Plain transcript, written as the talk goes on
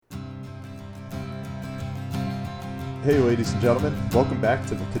Hey, ladies and gentlemen, welcome back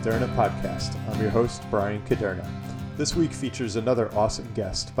to the Caderna Podcast. I'm your host, Brian Caderna. This week features another awesome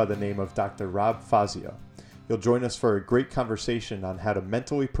guest by the name of Dr. Rob Fazio. He'll join us for a great conversation on how to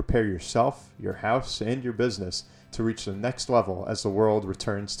mentally prepare yourself, your house, and your business to reach the next level as the world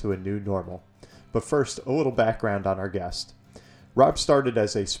returns to a new normal. But first, a little background on our guest. Rob started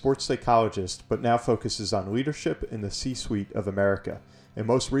as a sports psychologist, but now focuses on leadership in the C-suite of America, and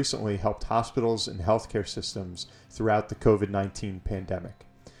most recently helped hospitals and healthcare systems throughout the COVID-19 pandemic.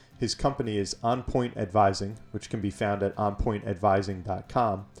 His company is On Point Advising, which can be found at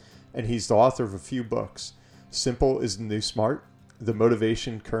onpointadvising.com, and he's the author of a few books, Simple is the New Smart, The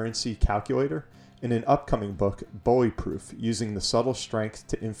Motivation Currency Calculator, and an upcoming book, Bully Proof, Using the Subtle Strength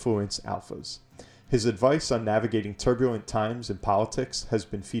to Influence Alphas. His advice on navigating turbulent times in politics has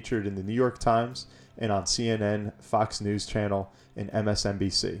been featured in the New York Times and on CNN, Fox News Channel, and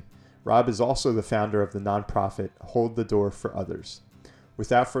MSNBC. Rob is also the founder of the nonprofit Hold the Door for Others.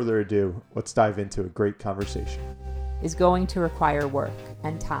 Without further ado, let's dive into a great conversation. Is going to require work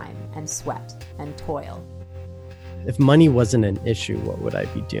and time and sweat and toil. If money wasn't an issue, what would I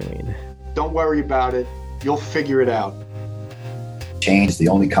be doing? Don't worry about it. You'll figure it out. Change is the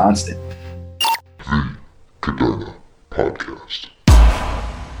only constant. The Caderna Podcast.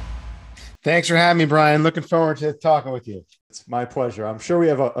 Thanks for having me, Brian. Looking forward to talking with you. It's my pleasure. I'm sure we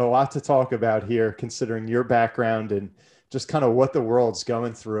have a lot to talk about here, considering your background and just kind of what the world's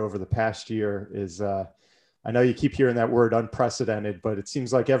going through over the past year is, I know you keep hearing that word unprecedented, but it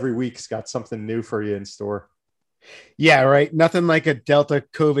seems like every week's got something new for you in store. Yeah, right. Nothing like a Delta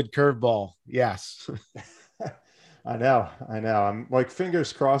COVID curveball. Yes. I know. I'm like,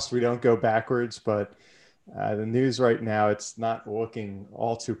 fingers crossed we don't go backwards, but the news right now, it's not looking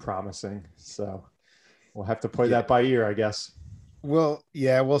all too promising. So we'll have to play that by ear, I guess. Well,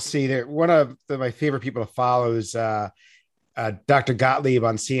 yeah, we'll see. There, one of my favorite people to follow is Dr. Gottlieb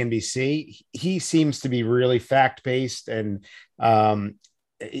on CNBC. He seems to be really fact-based, and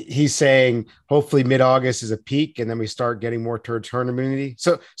he's saying hopefully mid-August is a peak, and then we start getting more towards herd immunity.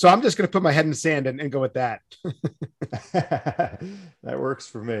 So I'm just going to put my head in the sand and go with that. That works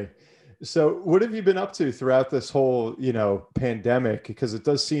for me. So what have you been up to throughout this whole, pandemic? Because it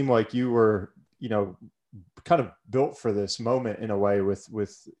does seem like you were, kind of built for this moment in a way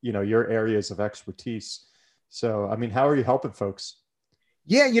with your areas of expertise. So, I mean, how are you helping folks?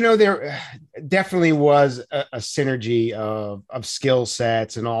 Yeah, there definitely was a synergy of skill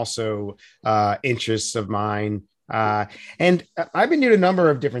sets and also interests of mine. And I've been doing a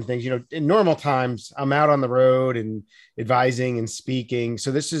number of different things. In normal times, I'm out on the road and advising and speaking.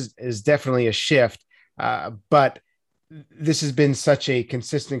 So this is definitely a shift. But this has been such a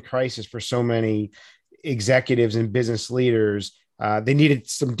consistent crisis for so many executives and business leaders. They needed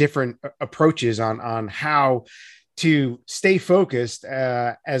some different approaches on how to stay focused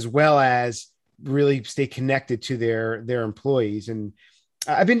as well as really stay connected to their employees. And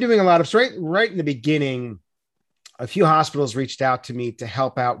I've been doing a lot of, so right in the beginning, a few hospitals reached out to me to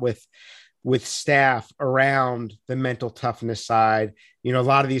help out with staff around the mental toughness side. A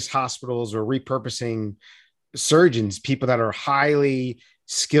lot of these hospitals are repurposing surgeons, people that are highly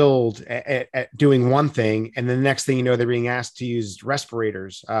skilled at doing one thing. And then the next thing you know, they're being asked to use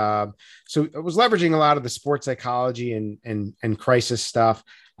respirators. So I was leveraging a lot of the sports psychology and crisis stuff.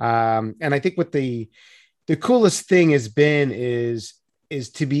 And I think what the coolest thing has been is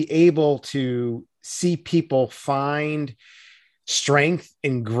to be able to see people find strength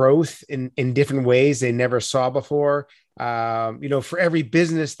and growth in different ways they never saw before. For every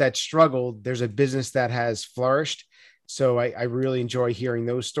business that struggled, there's a business that has flourished. So I really enjoy hearing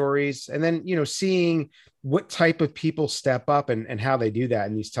those stories. And then, seeing what type of people step up and how they do that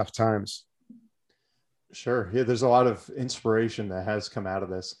in these tough times. Sure. Yeah, there's a lot of inspiration that has come out of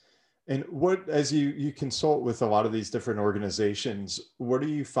this. And as you consult with a lot of these different organizations, what are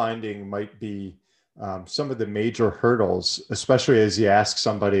you finding might be some of the major hurdles, especially as you ask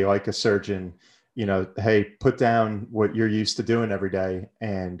somebody like a surgeon, hey, put down what you're used to doing every day,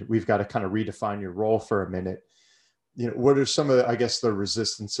 and we've got to kind of redefine your role for a minute. What are some of the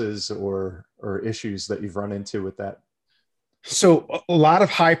resistances or issues that you've run into with that? So a lot of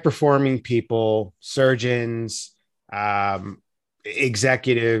high performing people, surgeons,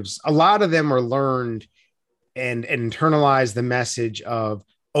 executives, a lot of them are learned and internalize the message of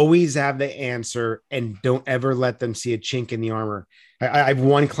always have the answer and don't ever let them see a chink in the armor. I have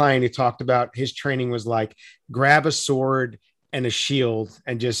one client who talked about his training was like, grab a sword and a shield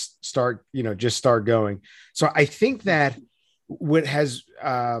and just start going. So I think that what has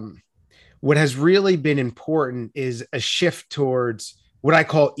really been important is a shift towards what I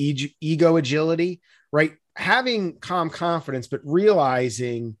call ego agility, right? having calm confidence, but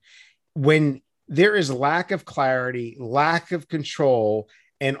realizing when there is lack of clarity, lack of control,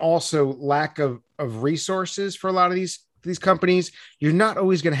 and also lack of resources for a lot of these companies, you're not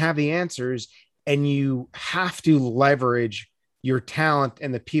always going to have the answers, and you have to leverage your talent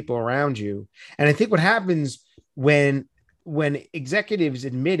and the people around you. And I think what happens when executives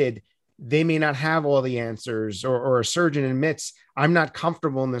admitted they may not have all the answers, or a surgeon admits, I'm not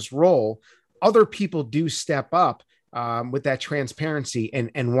comfortable in this role, other people do step up with that transparency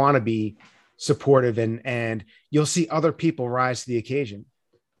and want to be supportive, and you'll see other people rise to the occasion.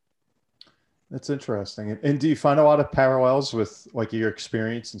 That's interesting. And do you find a lot of parallels with like your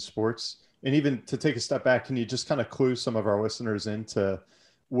experience in sports? And even to take a step back, can you just kind of clue some of our listeners into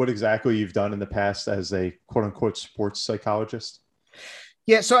what exactly you've done in the past as a quote unquote sports psychologist?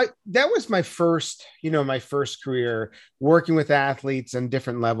 Yeah, so that was my first career working with athletes on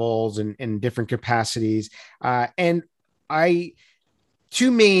different levels and in different capacities. And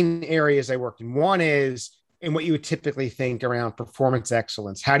two main areas I worked in. One is in what you would typically think around performance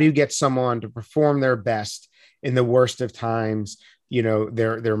excellence. How do you get someone to perform their best in the worst of times?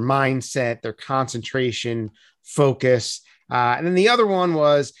 Their mindset, their concentration, focus. And then the other one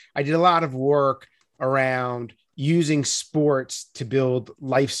was I did a lot of work around using sports to build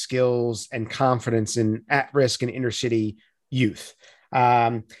life skills and confidence in at-risk and inner city youth.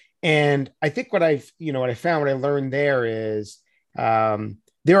 And I think what I learned there is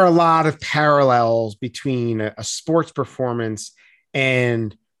there are a lot of parallels between a sports performance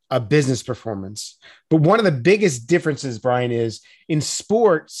and a business performance. But one of the biggest differences, Brian, is in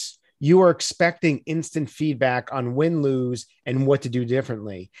sports, you are expecting instant feedback on win, lose, and what to do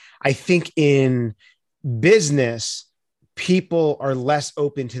differently. I think in business, people are less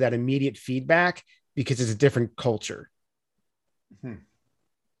open to that immediate feedback because it's a different culture.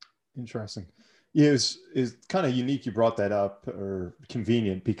 Interesting. Yeah, it's kind of unique you brought that up, or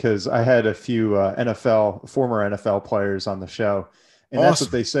convenient, because I had a few former NFL players on the show. And awesome. That's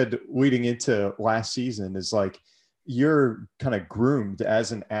what they said leading into last season is like, you're kind of groomed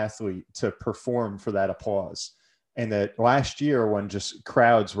as an athlete to perform for that applause. And that last year when just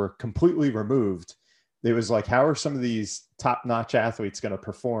crowds were completely removed, it was like, how are some of these top-notch athletes going to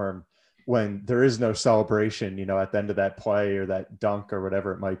perform when there is no celebration, at the end of that play or that dunk or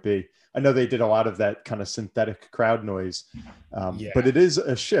whatever it might be? I know they did a lot of that kind of synthetic crowd noise, but it is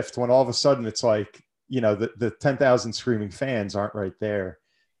a shift when all of a sudden it's like, the 10,000 screaming fans aren't right there.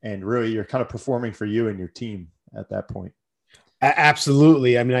 And really you're kind of performing for you and your team at that point.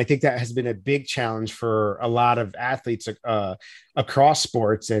 Absolutely. I mean, I think that has been a big challenge for a lot of athletes across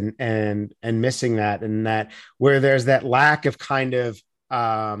sports and missing that, and that where there's that lack of kind of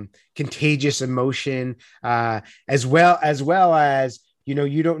contagious emotion, as well as,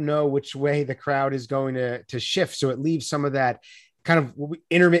 you don't know which way the crowd is going to shift. So it leaves some of that kind of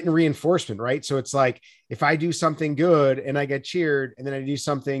intermittent reinforcement, right? So it's like, if I do something good and I get cheered, and then I do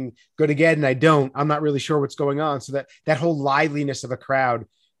something good again and I don't, I'm not really sure what's going on. So that whole liveliness of a crowd,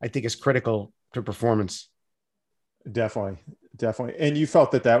 I think, is critical to performance. Definitely. And you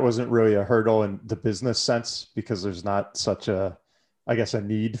felt that wasn't really a hurdle in the business sense because there's not such a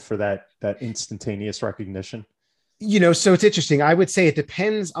need for that instantaneous recognition. So it's interesting. I would say it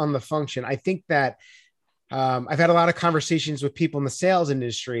depends on the function. I think that I've had a lot of conversations with people in the sales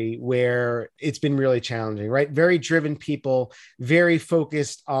industry where it's been really challenging, right? Very driven people, very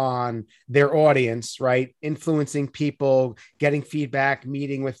focused on their audience, right? Influencing people, getting feedback,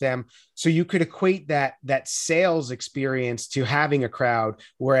 meeting with them. So you could equate that sales experience to having a crowd,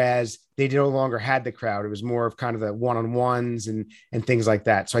 whereas they no longer had the crowd. It was more of kind of the one-on-ones and things like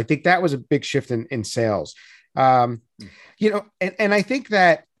that. So I think that was a big shift in sales. And I think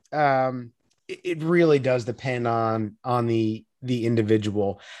that, it really does depend on the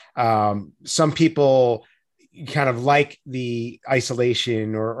individual. Some people kind of like the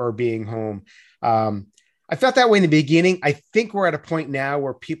isolation or being home. I felt that way in the beginning. I think we're at a point now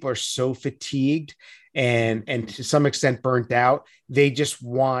where people are so fatigued and to some extent burnt out. They just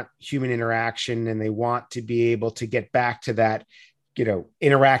want human interaction, and they want to be able to get back to that,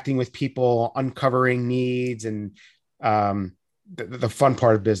 interacting with people, uncovering needs, and the fun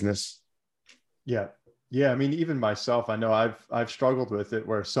part of business. Yeah. I mean, even myself, I know I've struggled with it,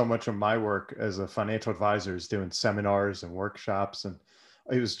 where so much of my work as a financial advisor is doing seminars and workshops. And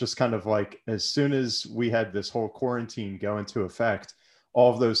it was just kind of like, as soon as we had this whole quarantine go into effect,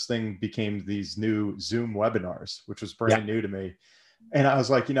 all of those things became these new Zoom webinars, which was brand new to me. And I was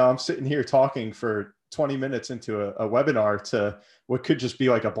like, I'm sitting here talking for 20 minutes into a webinar to what could just be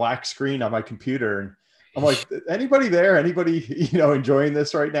like a black screen on my computer. And I'm like, anybody there? Anybody, enjoying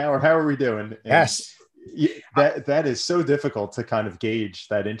this right now? Or how are we doing? And, yes. that is so difficult to kind of gauge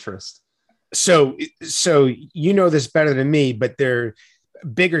that interest. So you know this better than me, but there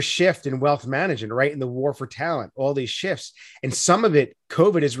bigger shift in wealth management, right? In the war for talent, all these shifts, and some of it,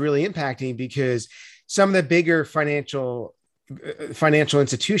 COVID is really impacting because some of the bigger financial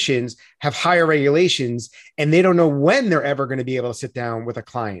institutions have higher regulations and they don't know when they're ever going to be able to sit down with a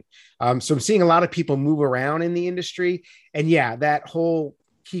client. So I'm seeing a lot of people move around in the industry, and yeah, that whole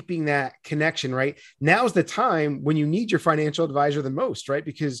keeping that connection, right? Now's the time when you need your financial advisor the most, right?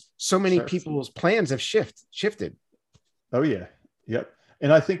 Because so many people's plans have shifted. Oh yeah. Yep.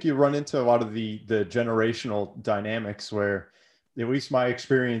 And I think you run into a lot of the generational dynamics where, at least my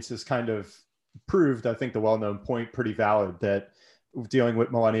experience has kind of proved, I think, the well-known point pretty valid, that dealing with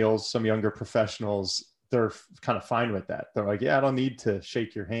millennials, some younger professionals, they're kind of fine with that. They're like, yeah, I don't need to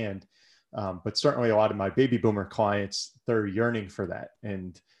shake your hand. But certainly a lot of my baby boomer clients, they're yearning for that.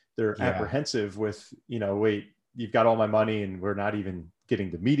 And they're apprehensive with, wait, you've got all my money and we're not even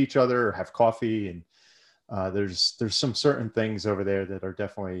getting to meet each other or have coffee. And there's some certain things over there that are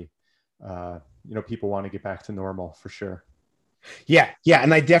definitely, people want to get back to normal for sure. Yeah.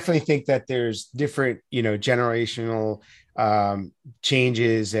 And I definitely think that there's different, generational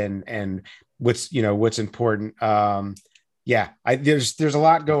changes and what's important. There's a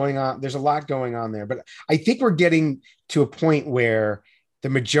lot going on. There's a lot going on there, but I think we're getting to a point where the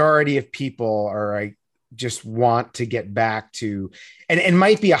majority of people are just want to get back to, and it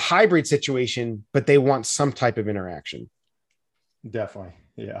might be a hybrid situation, but they want some type of interaction. Definitely.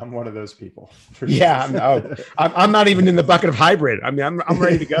 Yeah, I'm one of those people. Yeah, I'm not even in the bucket of hybrid. I mean, I'm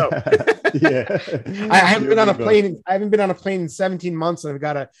ready to go. Yeah, I haven't been on a plane. I haven't been on a plane in 17 months, and I've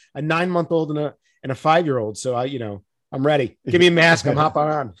got a 9-month-old and a 5-year-old. So I'm ready. Give me a mask. I'm hopping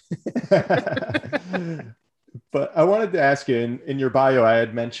on. But I wanted to ask you, in your bio, I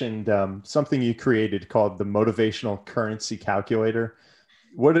had mentioned something you created called the motivational currency calculator.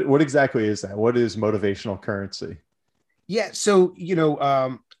 What exactly is that? What is motivational currency? Yeah. So,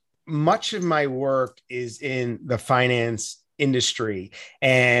 much of my work is in the finance industry,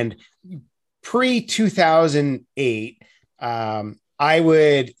 and pre-2008, I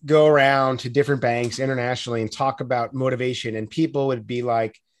would go around to different banks internationally and talk about motivation, and people would be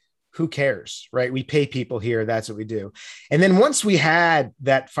like, who cares, right? We pay people here. That's what we do. And then once we had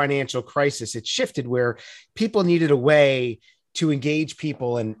that financial crisis, it shifted where people needed a way to engage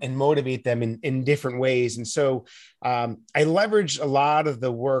people and motivate them in different ways. And so I leveraged a lot of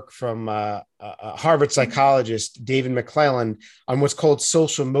the work from a Harvard psychologist, David McClellan, on what's called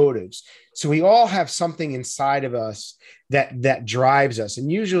social motives. So we all have something inside of us that drives us.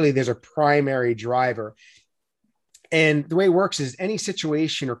 And usually there's a primary driver. And the way it works is any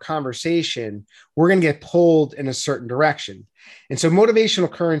situation or conversation, we're going to get pulled in a certain direction. And so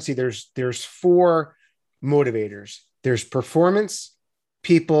motivational currency, there's 4 motivators. There's performance,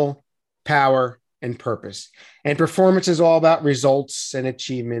 people, power, and purpose. And performance is all about results and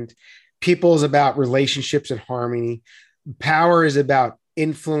achievement. People is about relationships and harmony. Power is about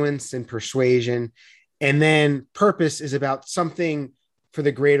influence and persuasion. And then purpose is about something for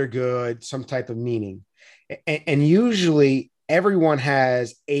the greater good, some type of meaning. And usually everyone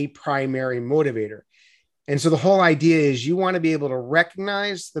has a primary motivator. And so the whole idea is you want to be able to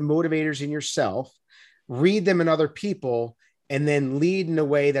recognize the motivators in yourself, read them in other people, and then lead in a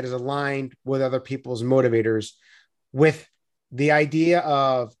way that is aligned with other people's motivators, with the idea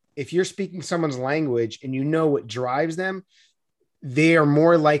of, if you're speaking someone's language and you know what drives them, they are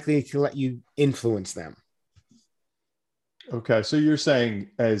more likely to let you influence them. Okay. So you're saying,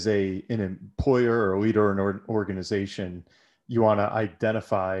 as an employer or a leader in an organization, you want to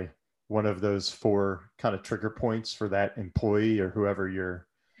identify one of those 4 kind of trigger points for that employee or whoever your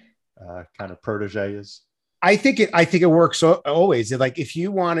kind of protege is? I think it works always. Like, if you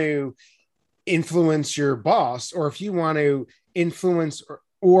want to influence your boss, or if you want to influence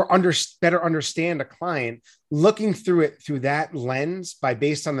or better understand a client, looking through it through that lens,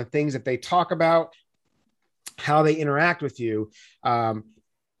 based on the things that they talk about, how they interact with you,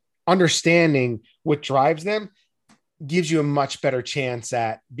 understanding what drives them, gives you a much better chance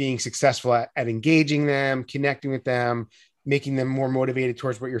at being successful at engaging them, connecting with them, making them more motivated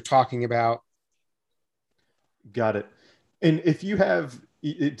towards what you're talking about. Got it. And if you have,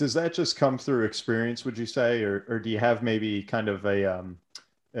 does that just come through experience, would you say, or do you have maybe kind of a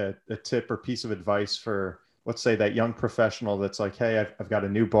tip or piece of advice for, let's say, that young professional that's like, hey, I've got a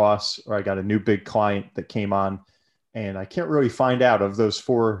new boss, or I got a new big client that came on, and I can't really find out of those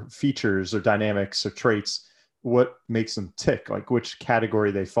 4 features or dynamics or traits, what makes them tick, like which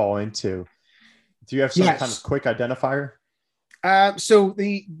category they fall into. Do you have some kind of quick identifier? So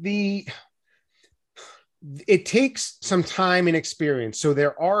the it takes some time and experience. So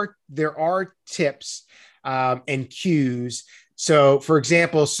there are tips and cues. So, for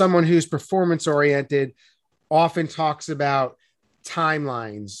example, someone who's performance oriented often talks about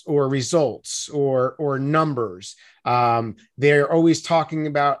timelines or results or numbers. They're always talking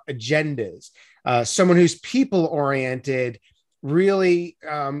about agendas. Someone who's people oriented really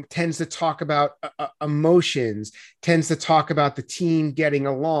tends to talk about emotions, tends to talk about the team getting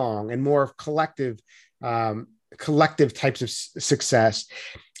along and more of collective types of success.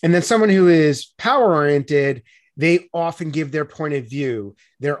 And then someone who is power oriented, they often give their point of view.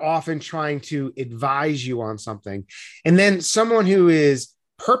 They're often trying to advise you on something. And then someone who is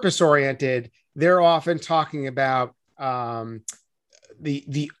purpose oriented, they're often talking about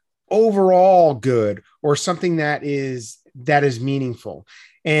the overall good or something that is meaningful.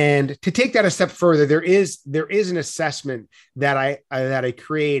 And to take that a step further, there is an assessment that I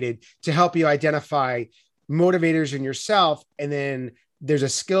created to help you identify motivators in yourself, and then there's a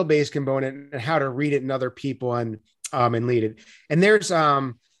skill-based component and how to read it in other people and lead it. And there's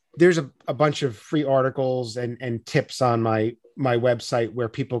a bunch of free articles and tips on my website where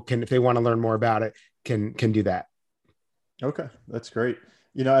people can, if they want to learn more about it, can do that. Okay, that's great.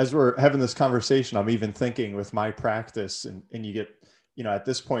 As we're having this conversation, I'm even thinking with my practice, and you get, at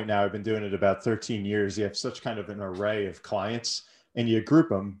this point now, I've been doing it about 13 years. You have such kind of an array of clients, and you group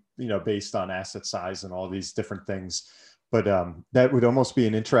them, based on asset size and all these different things. But that would almost be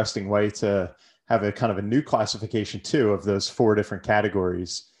an interesting way to have a kind of a new classification too of those 4 different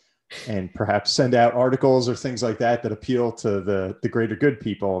categories, and perhaps send out articles or things like that appeal to the greater good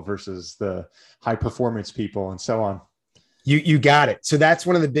people versus the high performance people and so on. You got it. So that's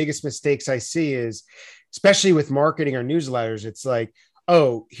one of the biggest mistakes I see is, especially with marketing or newsletters, it's like,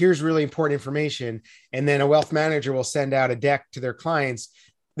 oh, here's really important information. And then a wealth manager will send out a deck to their clients,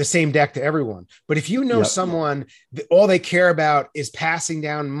 the same deck to everyone. But if you know someone, all they care about is passing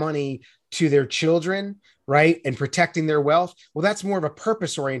down money to their children, right, and protecting their wealth, well, that's more of a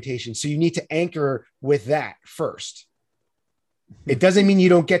purpose orientation. So you need to anchor with that first. It doesn't mean you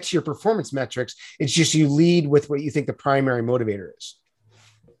don't get to your performance metrics. It's just you lead with what you think the primary motivator is.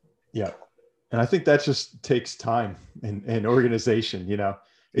 Yeah. And I think that just takes time and organization.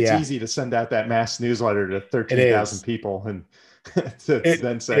 It's easy to send out that mass newsletter to 13,000 people and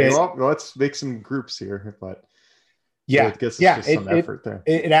then say, well, let's make some groups here. But it gets just some effort there.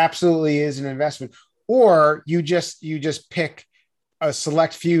 It absolutely is an investment. Or you just pick a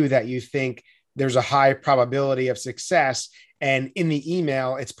select few that you think there's a high probability of success. And in the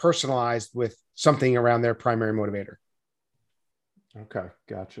email, it's personalized with something around their primary motivator. Okay,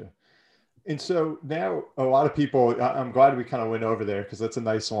 gotcha. And so now a lot of people, I'm glad we kind of went over there because that's a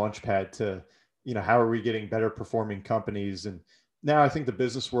nice launch pad to, how are we getting better performing companies? And now I think the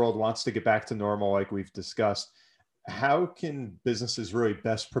business world wants to get back to normal, like we've discussed. How can businesses really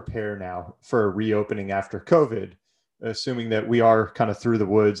best prepare now for a reopening after COVID, assuming that we are kind of through the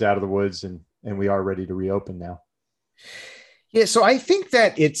woods, out of the woods, and we are ready to reopen now? Yeah, so I think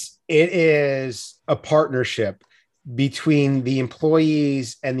that it is a partnership between the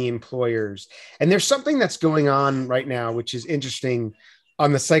employees and the employers. And there's something that's going on right now, which is interesting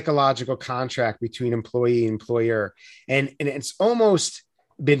on the psychological contract between employee and employer. And it's almost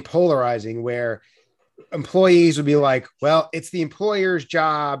been polarizing where employees would be like, well, it's the employer's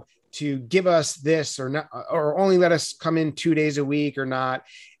job to give us this or not, or only let us come in 2 days a week or not.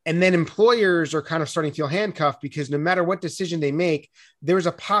 And then employers are kind of starting to feel handcuffed because no matter what decision they make, there's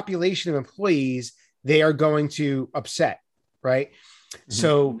a population of employees they are going to upset, right? Mm-hmm.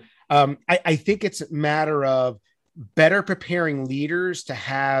 So I think it's a matter of better preparing leaders to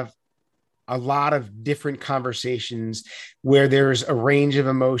have a lot of different conversations where there's a range of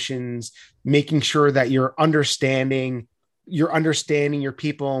emotions, making sure that you're understanding your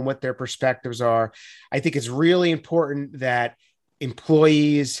people and what their perspectives are. I think it's really important that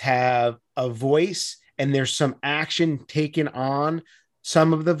employees have a voice and there's some action taken on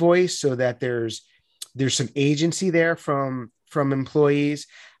some of the voice so that there's some agency there from employees.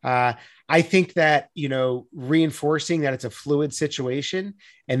 I think that, reinforcing that it's a fluid situation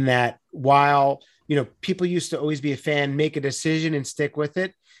and that while, people used to always be a fan, make a decision and stick with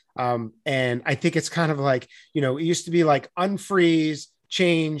it. And I think it's kind of like, it used to be like unfreeze,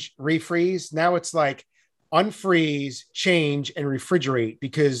 change, refreeze. Now it's like unfreeze, change, and refrigerate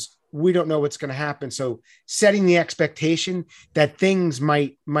because we don't know what's going to happen. So setting the expectation that things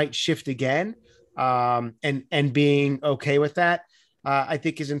might shift again, and being okay with that, I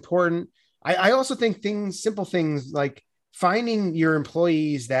think is important. I also think simple things like finding your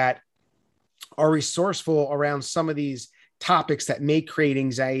employees that are resourceful around some of these topics that may create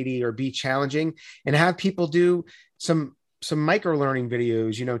anxiety or be challenging, and have people do some micro learning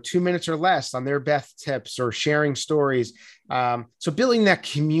videos, 2 minutes or less on their best tips or sharing stories. So building that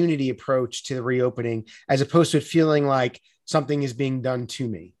community approach to the reopening, as opposed to it feeling like something is being done to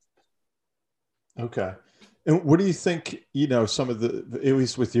me. Okay. And what do you think, some of the, at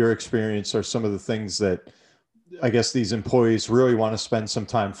least with your experience, are some of the things that I guess these employees really want to spend some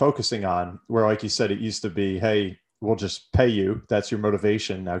time focusing on, where, like you said, it used to be, hey, we'll just pay you. That's your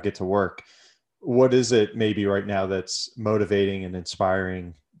motivation. Now get to work. What is it maybe right now that's motivating and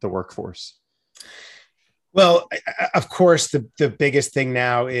inspiring the workforce? Well, of course, the biggest thing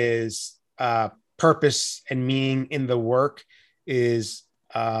now is purpose and meaning in the work is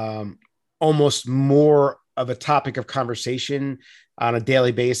almost more of a topic of conversation on a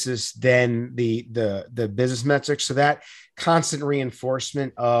daily basis than the business metrics. So that constant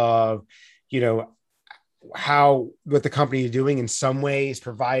reinforcement of, what the company is doing in some ways,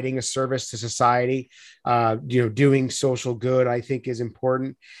 providing a service to society, doing social good, I think is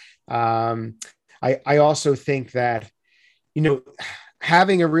important. I also think that,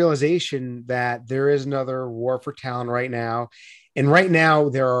 having a realization that there is another war for talent right now. And right now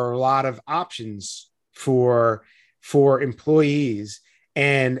there are a lot of options for employees.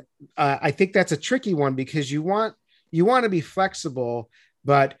 And I think that's a tricky one, because you want to be flexible,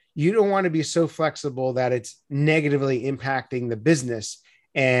 but you don't want to be so flexible that it's negatively impacting the business.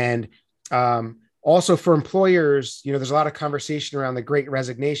 And also for employers, there's a lot of conversation around the Great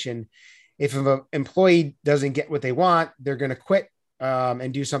Resignation. If an employee doesn't get what they want, they're going to quit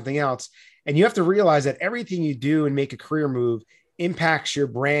and do something else. And you have to realize that everything you do and make a career move impacts your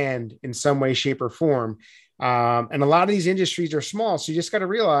brand in some way, shape, or form. And a lot of these industries are small. So you just got to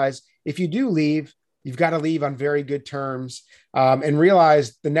realize, if you do leave, you've got to leave on very good terms, and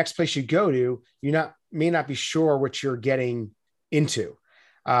realize the next place you go to, may not be sure what you're getting into.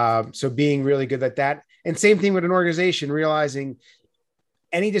 So being really good at that. And same thing with an organization, realizing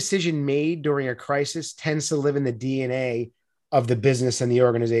any decision made during a crisis tends to live in the DNA of the business and the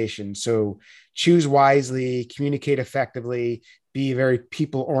organization. So choose wisely, communicate effectively, be very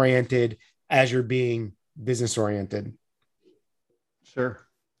people oriented as you're being business oriented. Sure.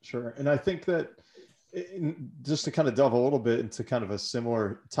 And I think that just to kind of delve a little bit into kind of a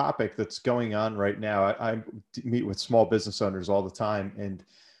similar topic that's going on right now, I meet with small business owners all the time. And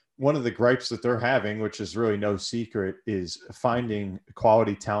one of the gripes that they're having, which is really no secret, is finding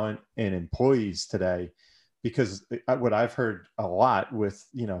quality talent and employees today. Because what I've heard a lot with,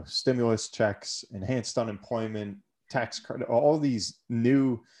 stimulus checks, enhanced unemployment, tax credit, all these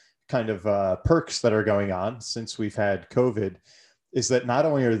new kind of perks that are going on since we've had COVID, is that not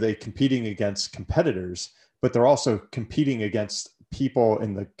only are they competing against competitors, but they're also competing against people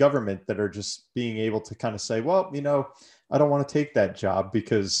in the government that are just being able to kind of say, well, I don't want to take that job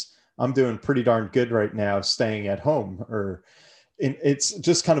because I'm doing pretty darn good right now staying at home. Or it's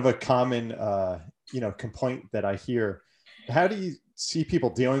just kind of a common, complaint that I hear. How do you see people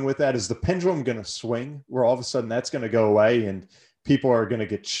dealing with that? Is the pendulum going to swing where all of a sudden that's going to go away and people are going to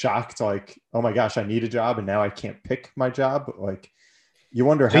get shocked, like, oh my gosh, I need a job and now I can't pick my job? Like, you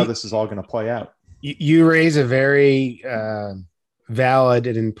wonder how this is all going to play out. You raise a very valid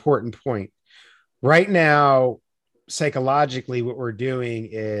and important point. Right now, psychologically, what we're doing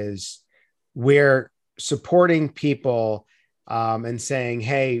is we're supporting people and saying,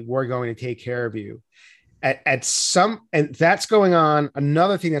 hey, we're going to take care of you. And that's going on.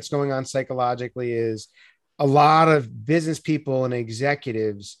 Another thing that's going on psychologically is a lot of business people and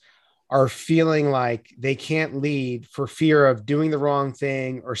executives are feeling like they can't lead for fear of doing the wrong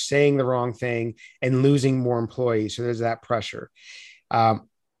thing or saying the wrong thing and losing more employees. So there's that pressure.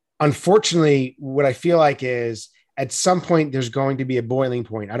 Unfortunately, what I feel like is at some point there's going to be a boiling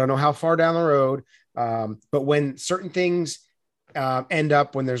point. I don't know how far down the road, but when certain things end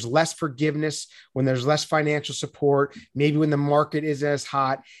up, when there's less forgiveness, when there's less financial support, maybe when the market is as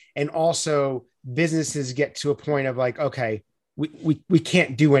hot, and also businesses get to a point of like, okay, we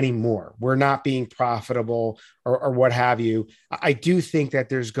can't do any more. We're not being profitable or what have you. I do think that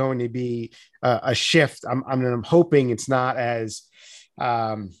there's going to be a shift. I'm hoping it's not as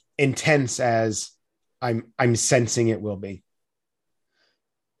intense as I'm sensing it will be.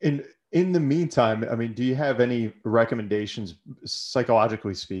 In the meantime, I mean, do you have any recommendations,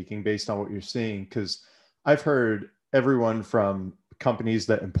 psychologically speaking, based on what you're seeing? Because I've heard everyone from companies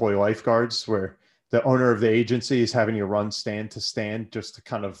that employ lifeguards, where the owner of the agency is having you run stand to stand just to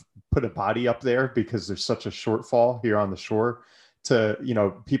kind of put a body up there because there's such a shortfall here on the shore, to,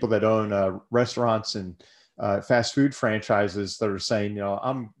 people that own restaurants and fast food franchises that are saying,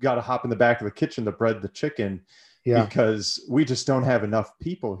 I'm got to hop in the back of the kitchen to bread the chicken Yeah. because we just don't have enough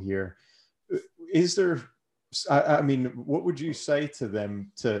people here. Is there, I mean, what would you say to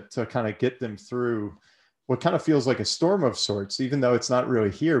them to kind of get them through what kind of feels like a storm of sorts, even though it's not really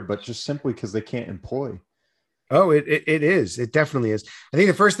here, but just simply because they can't employ? Oh, it is. It definitely is. I think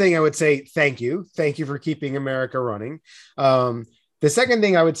the first thing I would say, thank you for keeping America running. The second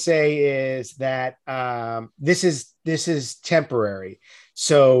thing I would say is that this is temporary.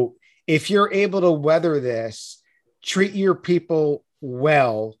 So if you're able to weather this, treat your people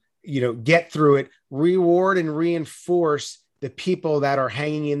well, get through it, reward and reinforce the people that are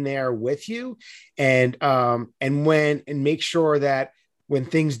hanging in there with you, and make sure that when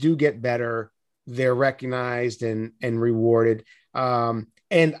things do get better, they're recognized and rewarded. And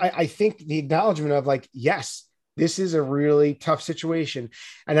I think the acknowledgement of like, yes, this is a really tough situation.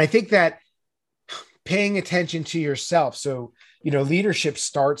 And I think that paying attention to yourself. So, leadership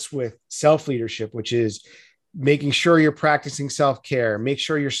starts with self-leadership, which is making sure you're practicing self-care, make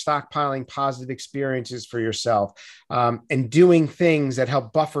sure you're stockpiling positive experiences for yourself, and doing things that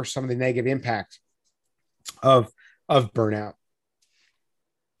help buffer some of the negative impact of burnout.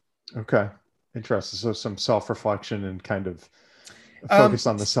 Okay. Interesting. So some self-reflection and kind of focus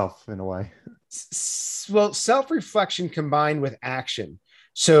on the self in a way. Well, self-reflection combined with action.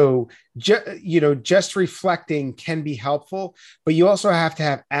 So, just reflecting can be helpful, but you also have to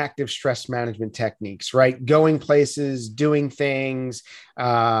have active stress management techniques, right? Going places, doing things,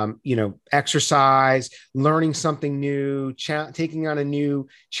 exercise, learning something new, taking on a new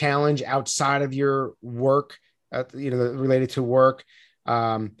challenge outside of your work, related to work.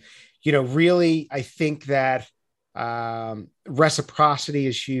 Really, I think that reciprocity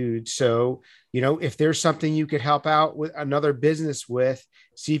is huge. So, if there's something you could help out with another business with,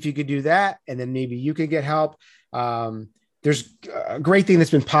 see if you could do that. And then maybe you could get help. There's a great thing that's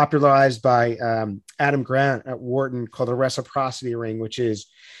been popularized by Adam Grant at Wharton called the reciprocity ring, which is,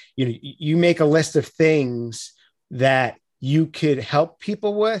 you make a list of things that you could help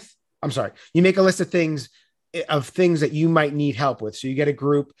people with. I'm sorry. You make a list of things that you might need help with. So you get a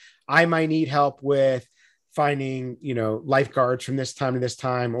group. I might need help with finding, lifeguards from this time to this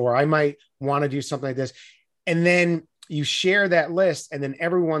time, or I might want to do something like this. And then you share that list, and then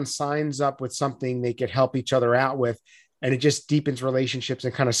everyone signs up with something they could help each other out with. And it just deepens relationships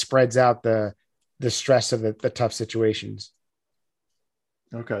and kind of spreads out the stress of the tough situations.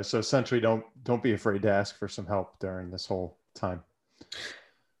 Okay. So essentially don't be afraid to ask for some help during this whole time.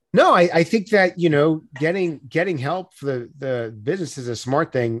 No, I think that, getting help for the business is a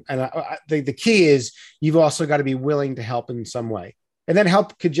smart thing. And I think the key is you've also got to be willing to help in some way. And then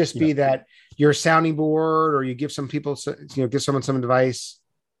help could just be that you're a sounding board, or you give some people, give someone some advice.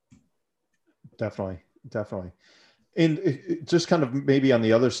 Definitely. And just kind of maybe on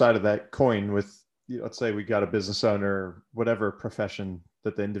the other side of that coin with, let's say we got a business owner, whatever profession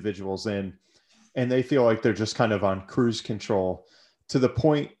that the individual's in, and they feel like they're just kind of on cruise control to the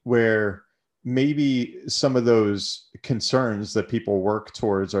point where maybe some of those concerns that people work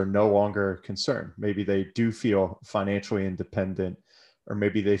towards are no longer a concern. Maybe they do feel financially independent, or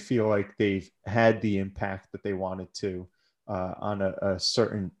maybe they feel like they've had the impact that they wanted to on a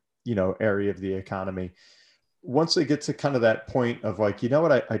certain, area of the economy. Once they get to kind of that point of like,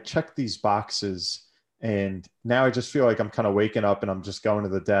 I checked these boxes and now I just feel like I'm kind of waking up and I'm just going to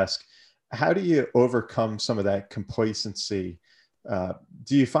the desk. How do you overcome some of that complacency?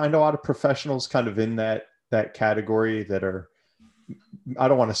 Do you find a lot of professionals kind of in that category that are, I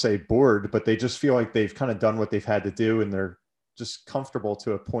don't want to say bored, but they just feel like they've kind of done what they've had to do and they're just comfortable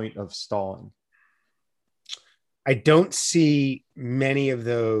to a point of stalling? I don't see many of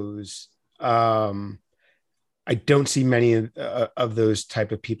those. I don't see many of those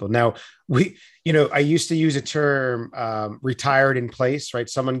type of people. Now, I used to use a term, retired in place, right?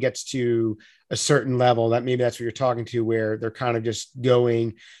 Someone gets to a certain level, that maybe that's what you're talking to, where they're kind of just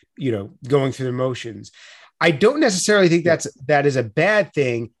going through the motions. I don't necessarily think that is a bad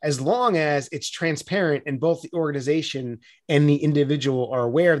thing, as long as it's transparent and both the organization and the individual are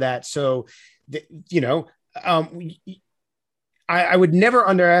aware of that. So, I would never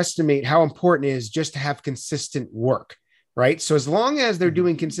underestimate how important it is just to have consistent work, right? So as long as they're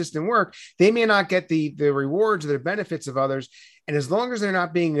doing consistent work, they may not get the rewards or the benefits of others. And as long as they're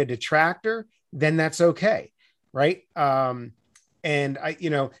not being a detractor, then that's okay, right? And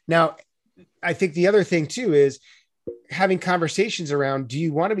now I think the other thing too is having conversations around, do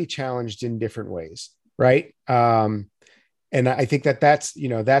you want to be challenged in different ways, right? And I think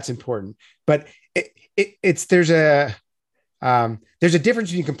that's important. But there's a difference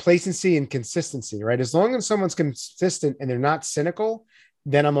between complacency and consistency, right? As long as someone's consistent and they're not cynical,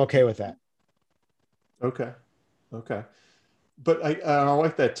 then I'm okay with that. Okay. Okay. But I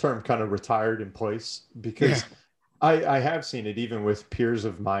like that term, kind of retired in place, Yeah. because I have seen it even with peers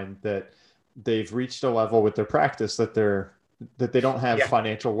of mine that they've reached a level with their practice that they don't have Yeah.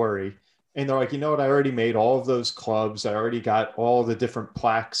 financial worry. And they're like, you know what? I already made all of those clubs. I already got all the different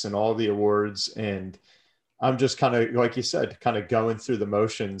plaques and all the awards. And I'm just kind of, like you said, kind of going through the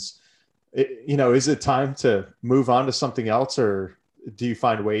motions. Is it time to move on to something else, or do you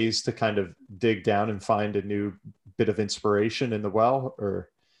find ways to kind of dig down and find a new bit of inspiration in the well? Or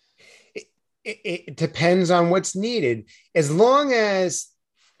It depends on what's needed. As long as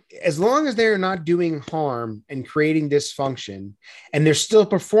they're not doing harm and creating dysfunction, and they're still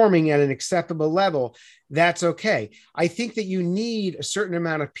performing at an acceptable level, that's okay. I think that you need a certain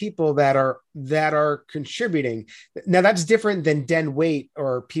amount of people that are contributing. Now that's different than dead weight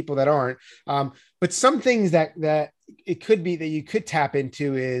or people that aren't. But some things that it could be that you could tap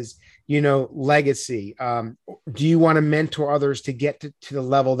into is, legacy. Do you want to mentor others to get to the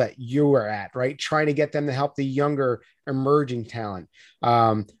level that you are at, right? Trying to get them to help the younger emerging talent.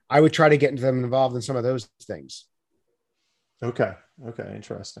 I would try to get them involved in some of those things. okay, okay,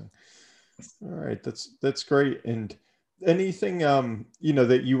 interesting. All right, that's great. And anything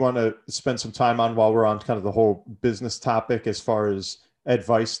that you want to spend some time on while we're on kind of the whole business topic, as far as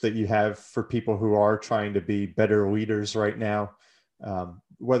advice that you have for people who are trying to be better leaders right now,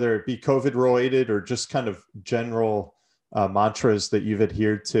 whether it be COVID related or just kind of general mantras that you've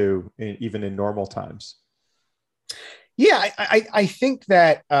adhered to even in normal times? Yeah, I think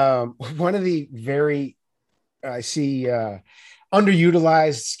that one of the very I see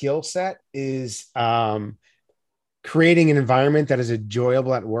underutilized skill set is creating an environment that is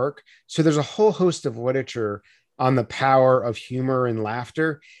enjoyable at work. So there's a whole host of literature on the power of humor and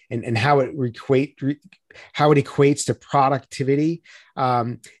laughter, and how it equates to productivity,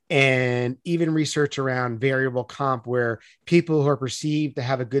 and even research around variable comp, where people who are perceived to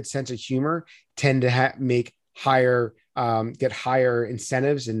have a good sense of humor tend to make higher get higher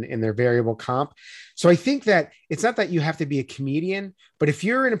incentives in their variable comp. So I think that it's not that you have to be a comedian, but if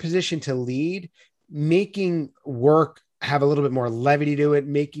you're in a position to lead, making work have a little bit more levity to it,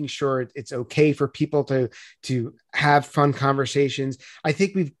 making sure it's okay for people to have fun conversations. I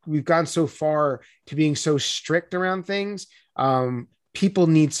think we've gone so far to being so strict around things. People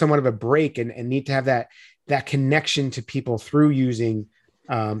need somewhat of a break, and need to have that connection to people through using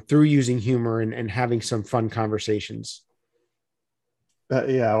humor and having some fun conversations.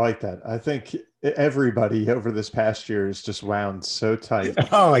 Yeah, I like that. I think everybody over this past year is just wound so tight.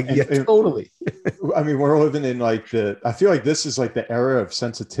 Oh, yeah, totally. I mean, we're living in I feel like this is like the era of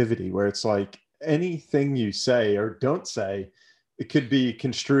sensitivity, where it's like anything you say or don't say, it could be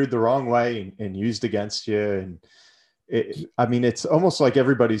construed the wrong way and used against you. And I mean, it's almost like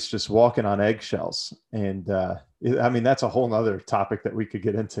everybody's just walking on eggshells. And I mean, that's a whole nother topic that we could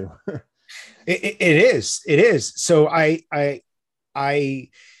get into. It is. So I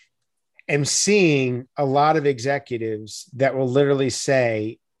am seeing a lot of executives that will literally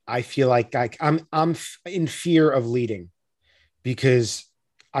say, I feel like I'm in fear of leading because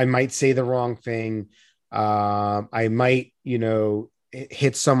I might say the wrong thing. I might,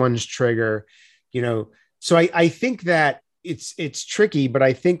 hit someone's trigger, So I think that it's tricky, but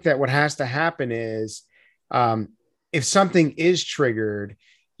I think that what has to happen is, if something is triggered,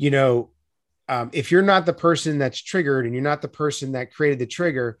 if you're not the person that's triggered and you're not the person that created the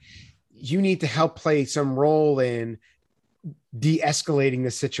trigger, you need to help play some role in de-escalating the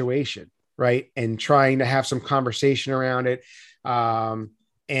situation, right? And trying to have some conversation around it. I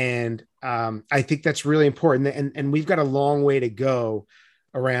think that's really important. And we've got a long way to go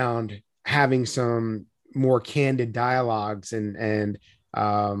around having some more candid dialogues and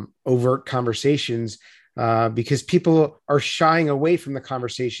overt conversations, because people are shying away from the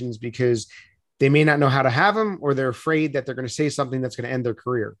conversations because they may not know how to have them, or they're afraid that they're going to say something that's going to end their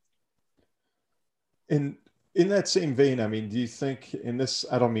career. And in that same vein, I mean, do you think, in this,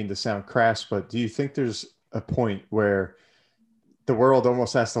 I don't mean to sound crass, but do you think there's a point where the world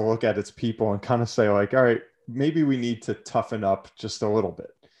almost has to look at its people and kind of say, like, all right, maybe we need to toughen up just a little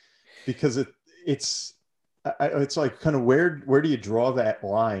bit? Because it's like, kind of where do you draw that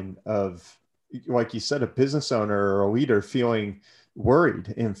line of, like you said, a business owner or a leader feeling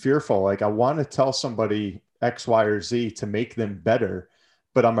worried and fearful, like, I want to tell somebody X, Y, or Z to make them better,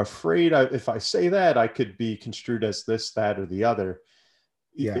 but I'm afraid if I say that, I could be construed as this, that, or the other.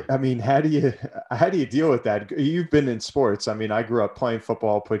 Yeah. I mean, how do you deal with that? You've been in sports. I mean, I grew up playing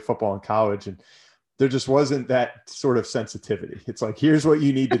football, played football in college, and there just wasn't that sort of sensitivity. It's like, here's what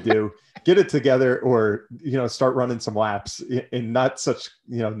you need to do, get it together, or, start running some laps in not such,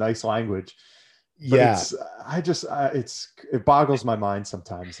 nice language. but Yeah. it boggles my mind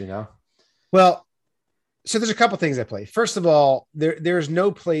sometimes, you know? Well, so there's a couple things at play. First of all, there's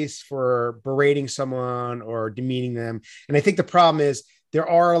no place for berating someone or demeaning them. And I think the problem is there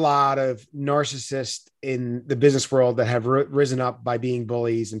are a lot of narcissists in the business world that have risen up by being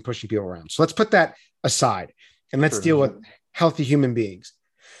bullies and pushing people around. So let's put that aside and let's deal with healthy human beings.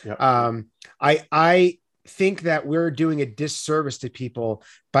 Yep. I think that we're doing a disservice to people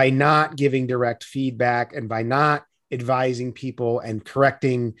by not giving direct feedback and by not advising people and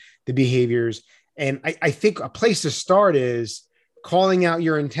correcting the behaviors. And I think a place to start is calling out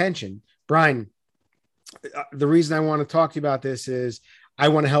your intention. Brian, the reason I want to talk to you about this is I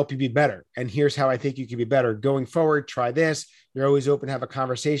want to help you be better. And here's how I think you can be better. Going forward, try this. You're always open to have a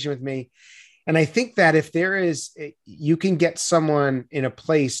conversation with me. And I think that if you can get someone in a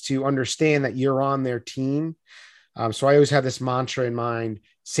place to understand that you're on their team. So I always have this mantra in mind,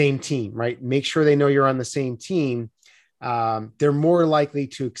 same team, right? Make sure they know you're on the same team. They're more likely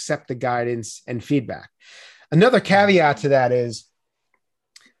to accept the guidance and feedback. Another caveat to that is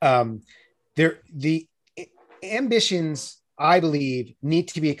the ambitions, I believe, need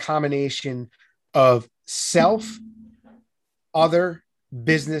to be a combination of self, other,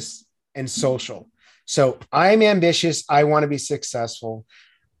 business, and social. So I'm ambitious. I want to be successful.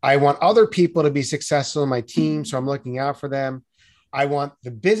 I want other people to be successful in my team. So I'm looking out for them. I want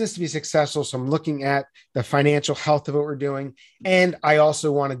the business to be successful. So I'm looking at the financial health of what we're doing. And I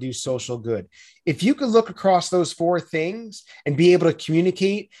also want to do social good. If you could look across those four things and be able to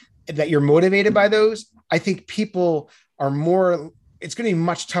communicate that you're motivated by those, I think people are more, it's going to be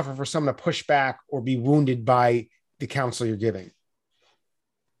much tougher for someone to push back or be wounded by the counsel you're giving.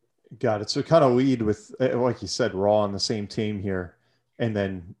 Got it. So kind of lead with, like you said, we're all on the same team here. And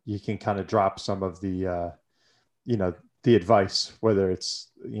then you can kind of drop some of the, the advice, whether it's,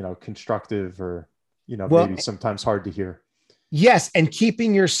 constructive or, maybe sometimes hard to hear. Yes. And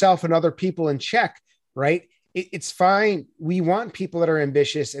keeping yourself and other people in check, right? It's fine. We want people that are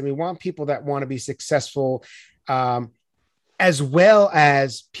ambitious and we want people that want to be successful, as well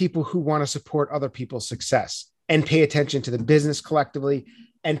as people who want to support other people's success and pay attention to the business collectively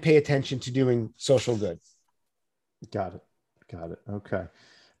and pay attention to doing social good. Got it. Okay.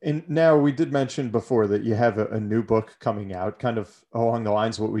 And now we did mention before that you have a new book coming out kind of along the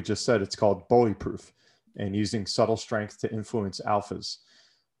lines of what we just said. It's called Bully Proof and Using Subtle Strength to Influence Alphas.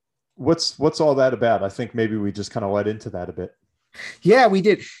 What's all that about? I think maybe we just kind of led into that a bit. Yeah, we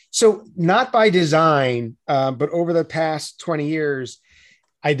did. So not by design, but over the past 20 years,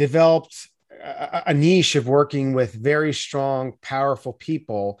 I developed a niche of working with very strong, powerful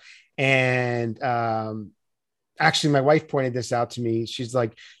people. And actually, my wife pointed this out to me. She's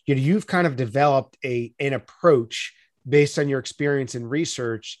like, you've kind of developed an approach based on your experience and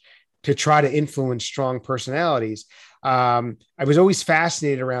research to try to influence strong personalities. I was always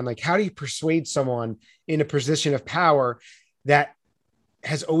fascinated around like, how do you persuade someone in a position of power that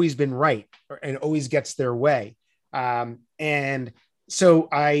has always been right and always gets their way? And so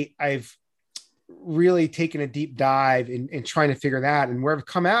I've really taken a deep dive in trying to figure that. And where I've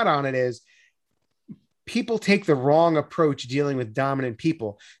come out on it is people take the wrong approach dealing with dominant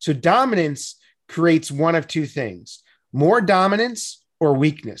people. So dominance creates one of two things: more dominance or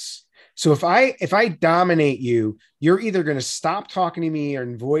weakness. So if I dominate you, you're either going to stop talking to me or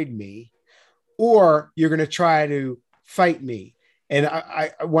avoid me, or you're going to try to fight me. And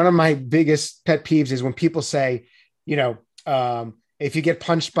I one of my biggest pet peeves is when people say, if you get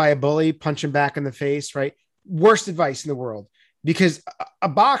punched by a bully, punch him back in the face, right? Worst advice in the world, because a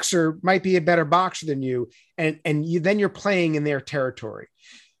boxer might be a better boxer than you. And then you're playing in their territory.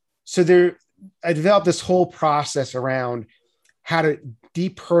 So I developed this whole process around how to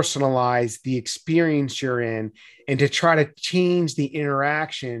depersonalize the experience you're in and to try to change the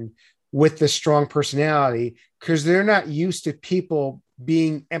interaction with the strong personality, because they're not used to people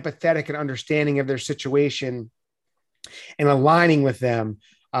being empathetic and understanding of their situation and aligning with them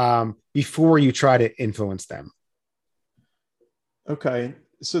before you try to influence them. Okay.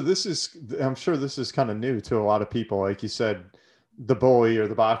 So I'm sure this is kind of new to a lot of people. Like you said, the bully or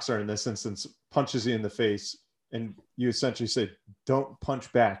the boxer in this instance punches you in the face and you essentially say, don't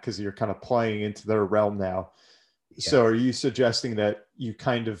punch back because you're kind of playing into their realm now. Yeah. So are you suggesting that you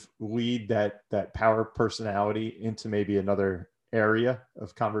kind of lead that power personality into maybe another area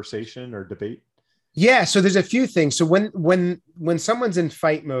of conversation or debate? Yeah. So there's a few things. So when someone's in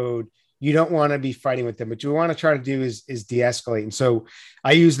fight mode, you don't want to be fighting with them. What you want to try to do is de-escalate. And so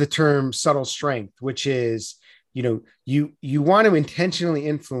I use the term subtle strength, which is, you want to intentionally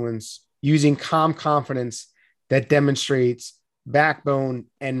influence using calm confidence that demonstrates backbone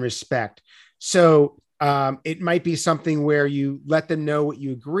and respect. So it might be something where you let them know what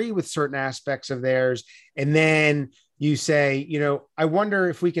you agree with certain aspects of theirs. And then you say, I wonder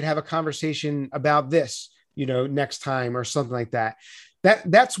if we could have a conversation about this, next time or something like that.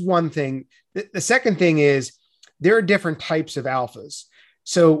 That's one thing. The second thing is there are different types of alphas.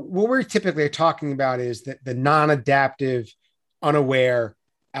 So what we're typically talking about is the non-adaptive, unaware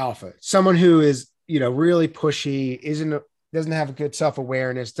alpha, someone who is, really pushy, doesn't have a good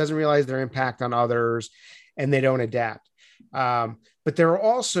self-awareness, doesn't realize their impact on others, and they don't adapt. But there are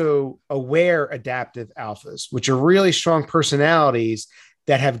also aware adaptive alphas, which are really strong personalities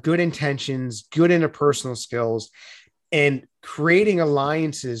that have good intentions, good interpersonal skills, and creating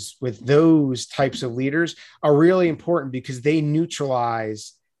alliances with those types of leaders are really important because they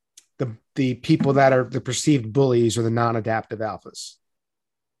neutralize the people that are the perceived bullies or the non-adaptive alphas.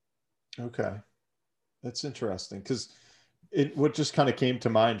 Okay. That's interesting because what just kind of came to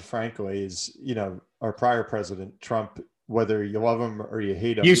mind, frankly, is, our prior president, Trump, whether you love him or you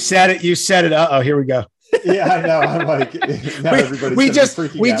hate him. You said it. Uh-oh, here we go. Yeah, I know. I'm like, now everybody's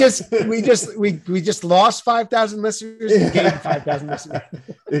we just lost 5,000 listeners and gained 5,000 listeners.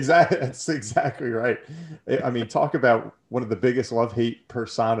 Exactly. That's exactly right. I mean, talk about one of the biggest love-hate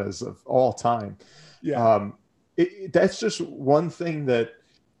personas of all time. Yeah. That's just one thing that,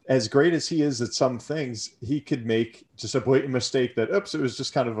 as great as he is at some things, he could make just a blatant mistake that, oops, it was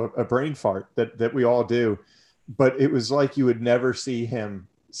just kind of a brain fart that we all do. But it was like you would never see him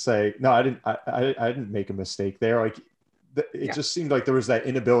say, no, I didn't make a mistake there. Like it just seemed like there was that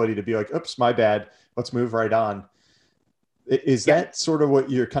inability to be like, oops, my bad. Let's move right on. Is that sort of what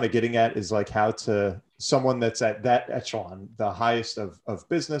you're kind of getting at, is like how to someone that's at that echelon, the highest of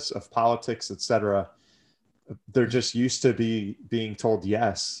business, of politics, et cetera, they're just used to being told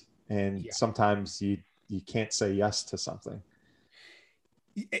yes. And sometimes you can't say yes to something.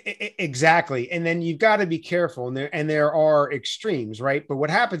 Exactly. And then you've got to be careful. And there are extremes, right? But what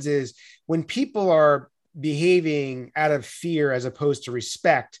happens is when people are behaving out of fear as opposed to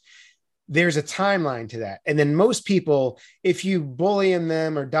respect, there's a timeline to that. And then most people, if you bully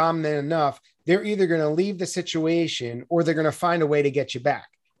them or dominate enough, they're either going to leave the situation or they're going to find a way to get you back,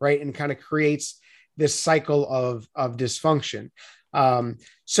 right? And kind of creates this cycle of dysfunction.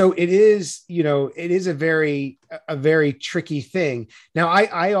 So it is a very tricky thing. Now,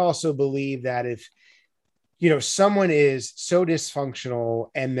 I also believe that if, someone is so dysfunctional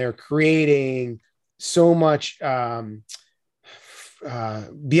and they're creating so much, beyond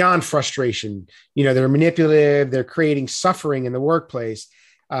frustration, they're manipulative, they're creating suffering in the workplace.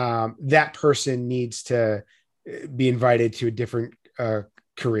 That person needs to be invited to a different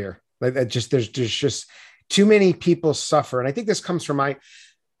career. Like that, there's just too many people suffer. And I think this comes from I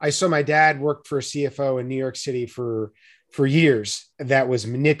saw my dad worked for a CFO in New York City for years that was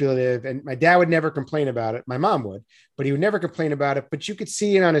manipulative. And my dad would never complain about it. My mom would, but he would never complain about it. But you could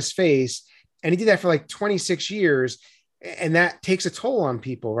see it on his face. And he did that for like 26 years. And that takes a toll on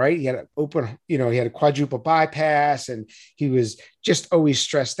people, right? He had he had a quadruple bypass and he was just always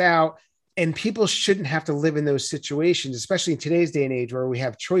stressed out. And people shouldn't have to live in those situations, especially in today's day and age where we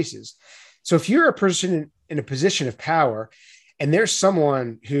have choices. So if you're a person in a position of power and there's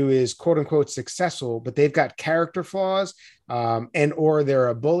someone who is quote unquote successful, but they've got character flaws or they're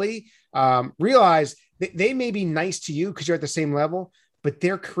a bully, realize that they may be nice to you because you're at the same level, but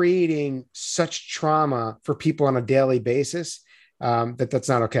they're creating such trauma for people on a daily basis that's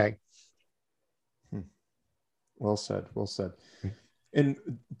not okay. Well said. Well said. And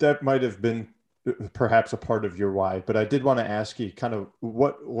that might have been perhaps a part of your why, but I did want to ask you kind of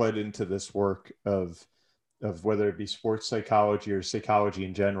what led into this work of whether it be sports psychology or psychology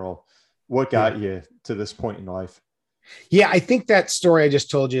in general. What got you to this point in life? Yeah, I think that story I just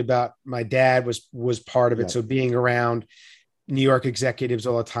told you about my dad was part of it. So being around New York executives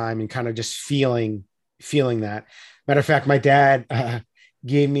all the time and kind of just feeling that. Matter of fact, my dad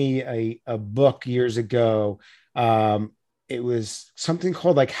gave me a book years ago. It was something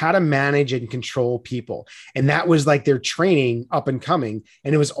called like How to Manage and Control People. And that was like their training up and coming.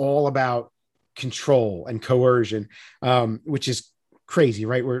 And it was all about control and coercion, which is crazy,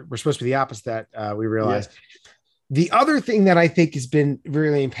 right? We're supposed to be the opposite that we realize. Yeah. The other thing that I think has been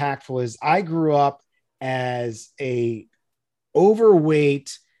really impactful is I grew up as a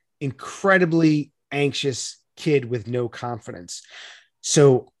overweight, incredibly anxious kid with no confidence.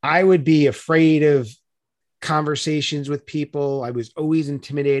 So I would be afraid of conversations with people. I was always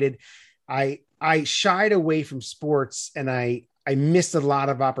intimidated. I shied away from sports and I missed a lot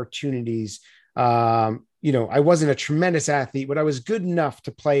of opportunities. I wasn't a tremendous athlete, but I was good enough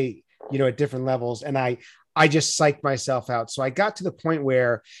to play, at different levels. And I I just psyched myself out. So I got to the point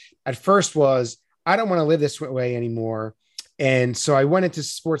where at first was, I don't want to live this way anymore. And so I went into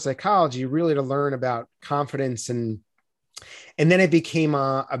sports psychology really to learn about confidence. And then it became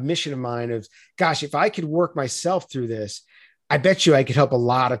a mission of mine of, gosh, if I could work myself through this, I bet you I could help a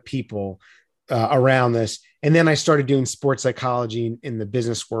lot of people around this. And then I started doing sports psychology in the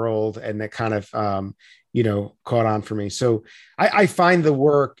business world, and that kind of, caught on for me. So I find the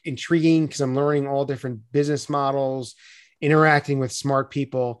work intriguing because I'm learning all different business models, interacting with smart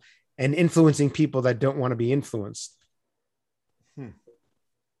people, and influencing people that don't want to be influenced.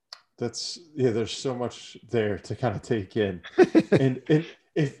 There's so much there to kind of take in. and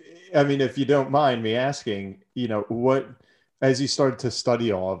if you don't mind me asking, what, as you started to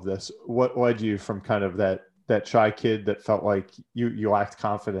study all of this, what led you from kind of that shy kid that felt like you lacked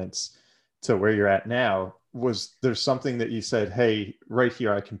confidence to where you're at now? Was there something that you said, hey, right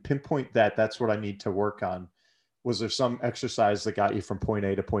here, I can pinpoint that's what I need to work on? Was there some exercise that got you from point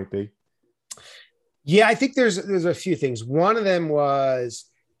A to point B? Yeah, I think there's a few things. One of them was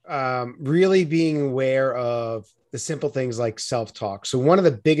really being aware of the simple things like self-talk. So one of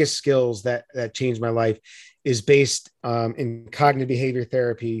the biggest skills that changed my life is based in cognitive behavior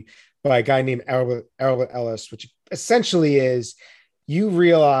therapy by a guy named Albert Ellis, which essentially is, you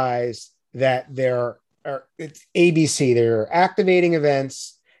realize that it's ABC. There are activating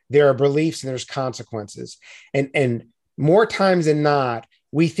events, there are beliefs, and there's consequences. And more times than not,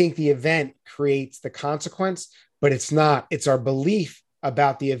 we think the event creates the consequence, but it's not. It's our belief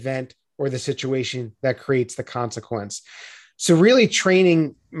about the event or the situation that creates the consequence. So really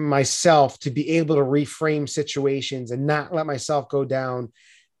training myself to be able to reframe situations and not let myself go down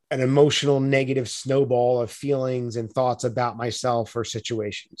an emotional negative snowball of feelings and thoughts about myself or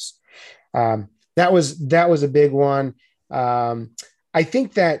situations. That was a big one. I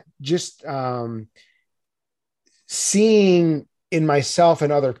think that just seeing in myself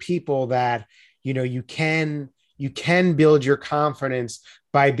and other people that, you can build your confidence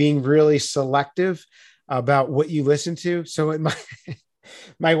by being really selective about what you listen to. So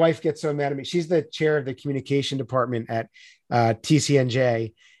my wife gets so mad at me. She's the chair of the communication department at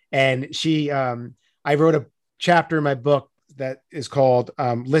TCNJ. And I wrote a chapter in my book that is called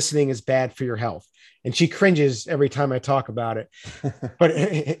Listening is Bad for Your Health. And she cringes every time I talk about it. But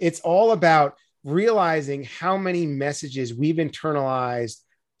it's all about realizing how many messages we've internalized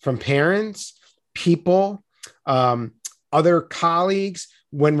from parents, people, other colleagues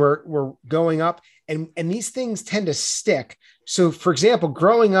when we're growing up. And these things tend to stick. So, for example,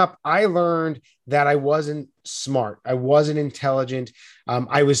 growing up, I learned that I wasn't smart. I wasn't intelligent.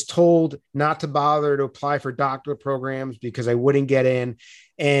 I was told not to bother to apply for doctorate programs because I wouldn't get in.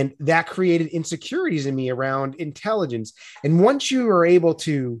 And that created insecurities in me around intelligence. And once you are able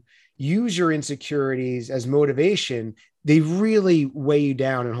to use your insecurities as motivation, they really weigh you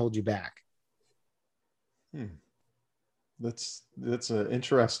down and hold you back. That's an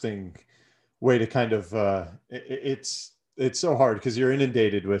interesting way to kind of, it's so hard because you're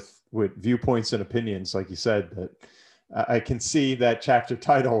inundated with viewpoints and opinions, like you said, that I can see that chapter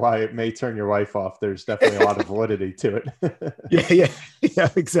title, why it may turn your wife off. There's definitely a lot of validity to it. Yeah,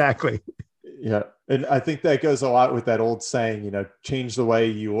 exactly. Yeah. And I think that goes a lot with that old saying, change the way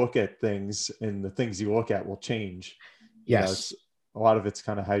you look at things and the things you look at will change. Yes. A lot of it's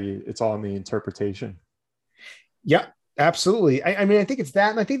kind of it's all in the interpretation. Yeah, absolutely. I mean, I think it's that.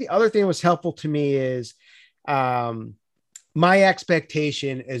 And I think the other thing that was helpful to me is my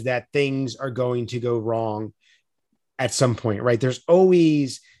expectation is that things are going to go wrong at some point, right? There's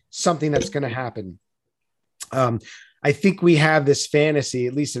always something that's going to happen. I think we have this fantasy,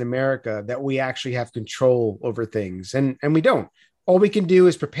 at least in America, that we actually have control over things, and we don't. All we can do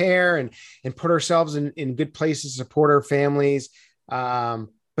is prepare and put ourselves in good places, support our families.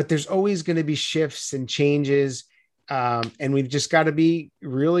 But there's always going to be shifts and changes. And we've just got to be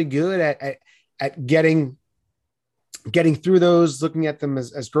really good at getting through those, looking at them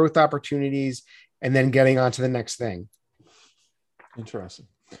as growth opportunities, and then getting on to the next thing. Interesting.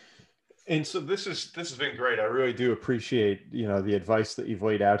 And so this has been great. I really do appreciate, the advice that you've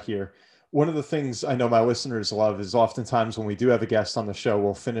laid out here. One of the things I know my listeners love is oftentimes when we do have a guest on the show,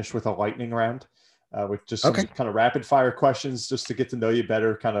 we'll finish with a lightning round, with just some kind of rapid fire questions, just to get to know you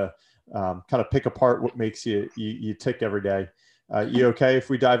better, kind of pick apart what makes you tick every day. You okay if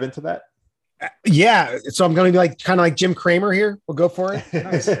we dive into that? Yeah. So I'm going to be kind of like Jim Cramer here. We'll go for it.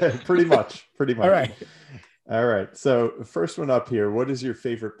 Nice. Pretty much. All right. So first one up here, what is your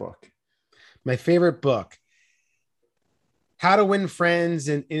favorite book? My favorite book, How to Win Friends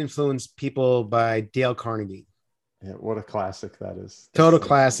and Influence People by Dale Carnegie. Yeah, what a classic that is. Total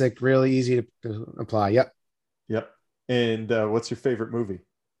classic, really easy to apply. Yep. Yep. And what's your favorite movie?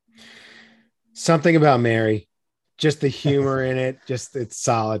 Something About Mary. Just the humor in it. Just it's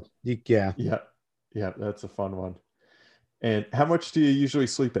solid. Yeah. Yeah. Yeah. That's a fun one. And how much do you usually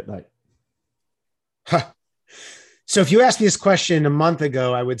sleep at night? Huh. So if you asked me this question a month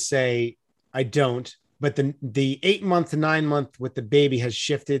ago, I would say I don't. But the 8 month to 9 month with the baby has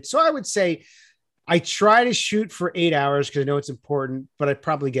shifted. So I would say I try to shoot for 8 hours because I know it's important, but I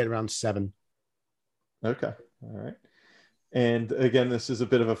probably get around 7. Okay. All right. And again, this is a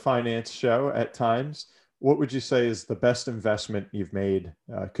bit of a finance show at times. What would you say is the best investment you've made?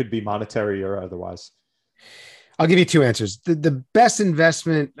 Could be monetary or otherwise. I'll give you 2 answers. The best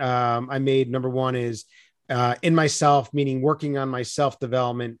investment I made, number one, is in myself, meaning working on my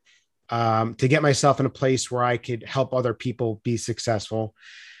self-development to get myself in a place where I could help other people be successful.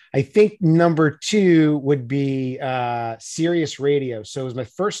 I think number 2 would be Sirius Radio. So it was my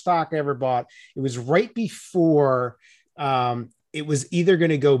first stock I ever bought. It was right before it was either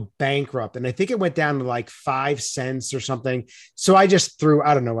going to go bankrupt. And I think it went down to like 5 cents or something. So I just threw,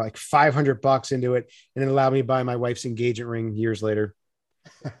 I don't know, like $500 into it. And it allowed me to buy my wife's engagement ring years later.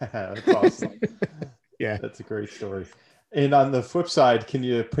 That's awesome. Yeah. That's a great story. And on the flip side, can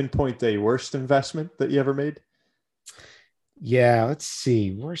you pinpoint a worst investment that you ever made? Yeah, let's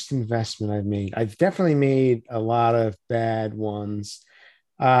see. Worst investment I've made. I've definitely made a lot of bad ones.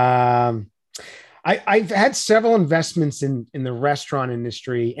 I've had several investments in the restaurant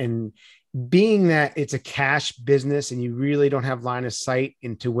industry, and being that it's a cash business and you really don't have line of sight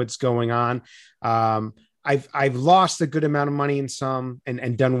into what's going on. I've lost a good amount of money in some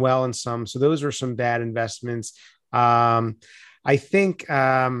and done well in some. So those were some bad investments. I think,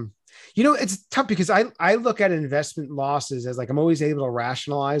 it's tough because I look at investment losses as like, I'm always able to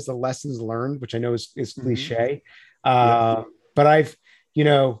rationalize the lessons learned, which I know is cliche. But I've,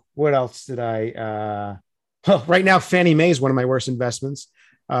 what else did I, well, right now, Fannie Mae is one of my worst investments.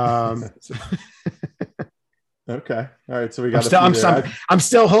 Okay. All right. So we got I'm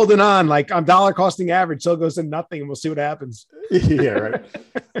still holding on. Like I'm dollar costing average still goes to nothing and we'll see what happens. Yeah. Right.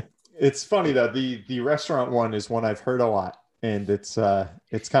 It's funny though. The restaurant one is one I've heard a lot, and it's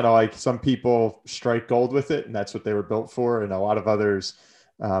kind of like some people strike gold with it and that's what they were built for. And a lot of others,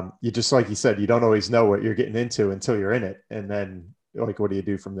 you just, like you said, you don't always know what you're getting into until you're in it. And then like, what do you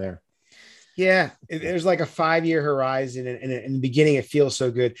do from there? Yeah, there's like a 5-year horizon, and in the beginning, it feels so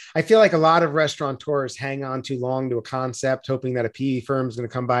good. I feel like a lot of restaurateurs hang on too long to a concept, hoping that a PE firm is going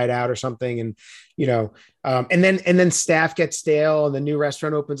to come buy it out or something, and and then staff gets stale, and the new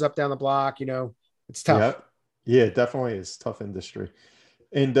restaurant opens up down the block. It's tough. Yeah, it definitely is tough industry.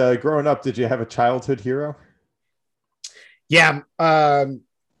 And growing up, did you have a childhood hero? Yeah, a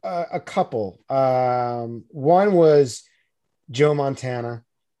couple. One was Joe Montana.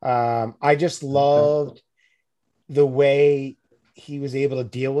 I just loved the way he was able to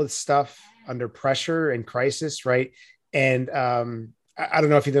deal with stuff under pressure and crisis. Right. And, I don't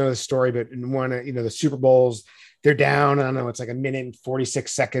know if you know the story, but in one, the Super Bowls, they're down. I don't know. It's like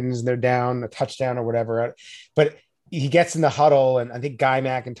 1:46 and they're down a touchdown or whatever, but he gets in the huddle, and I think Guy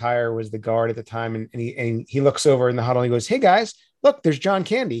McIntyre was the guard at the time. And he looks over in the huddle and he goes, "Hey guys, look, there's John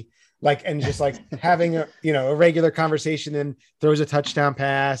Candy." And just like having a regular conversation, and throws a touchdown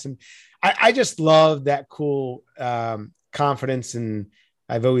pass. And I just love that cool confidence. And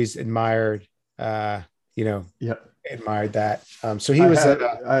I've always admired, admired that. So he was,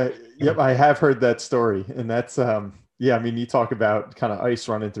 I have heard that story. And that's, you talk about kind of ice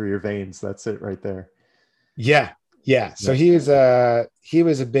running through your veins. That's it right there. Yeah. Yeah. So he was a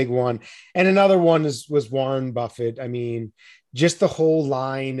big one. And another one was Warren Buffett. I mean, just the whole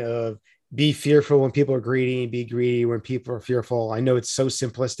line of be fearful when people are greedy and be greedy when people are fearful. I know it's so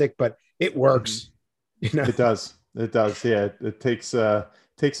simplistic, but it works. It does. Yeah. It takes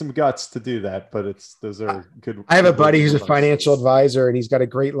some guts to do that, but those are good. I have a buddy who's a financial advisor, and he's got a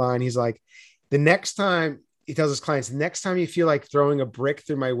great line. He's like, he tells his clients, the next time you feel like throwing a brick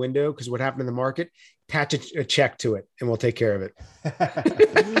through my window because what happened in the market, attach a check to it and we'll take care of it.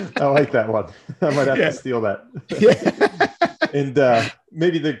 I like that one. I might have to steal that. Yeah. And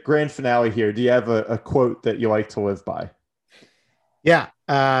maybe the grand finale here. Do you have a quote that you like to live by? Yeah.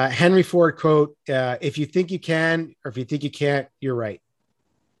 Henry Ford quote, if you think you can, or if you think you can't, you're right.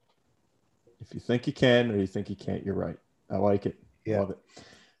 If you think you can, or you think you can't, you're right. I like it. Yeah. Love it.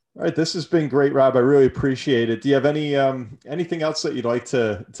 All right. This has been great, Rob. I really appreciate it. Do you have anything else that you'd like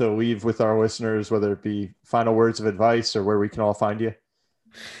to leave with our listeners, whether it be final words of advice or where we can all find you?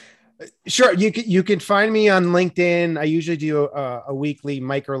 Sure. You can find me on LinkedIn. I usually do a weekly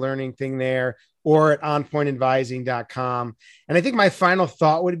micro learning thing there, or at onpointadvising.com. And I think my final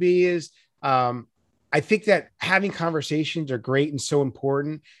thought would be is I think that having conversations are great and so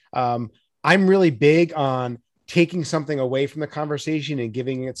important. I'm really big on taking something away from the conversation and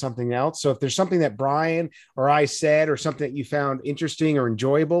giving it something else. So if there's something that Brian or I said or something that you found interesting or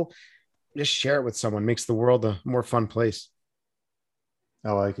enjoyable, just share it with someone. Makes the world a more fun place.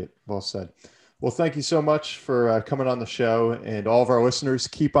 I like it. Well said. Well, thank you so much for coming on the show, and all of our listeners,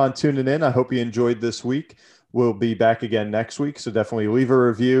 keep on tuning in. I hope you enjoyed this week. We'll be back again next week, so definitely leave a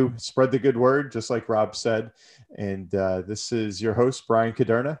review, spread the good word, just like Rob said. And this is your host, Brian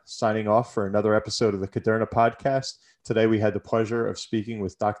Caderna, signing off for another episode of the Caderna Podcast. Today, we had the pleasure of speaking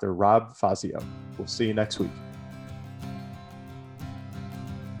with Dr. Rob Fazio. We'll see you next week.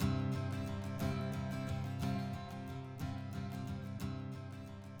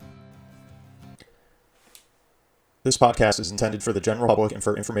 This podcast is intended for the general public and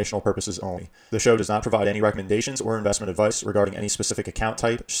for informational purposes only. The show does not provide any recommendations or investment advice regarding any specific account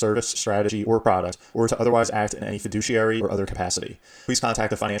type, service, strategy, or product, or to otherwise act in any fiduciary or other capacity. Please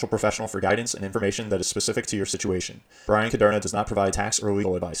contact a financial professional for guidance and information that is specific to your situation. Brian Caderna does not provide tax or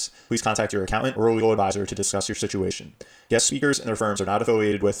legal advice. Please contact your accountant or legal advisor to discuss your situation. Guest speakers and their firms are not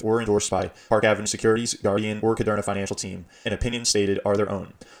affiliated with or endorsed by Park Avenue Securities, Guardian, or Caderna Financial Team, and opinions stated are their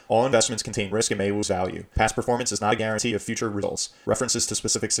own. All investments contain risk and may lose value. Past performance is not a guarantee of future results. References to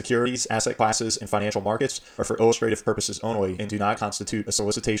specific securities, asset classes, and financial markets are for illustrative purposes only and do not constitute a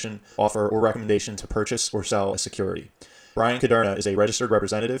solicitation, offer, or recommendation to purchase or sell a security. Brian Caderna is a registered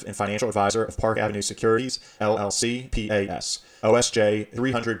representative and financial advisor of Park Avenue Securities, LLC, PAS. OSJ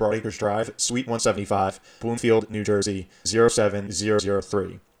 300 Broadacres Drive, Suite 175, Bloomfield, New Jersey,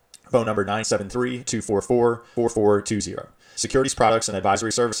 07003. Phone number 973-244-4420. Securities products and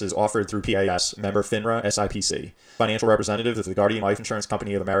advisory services offered through PAS, member FINRA SIPC. Financial representative of the Guardian Life Insurance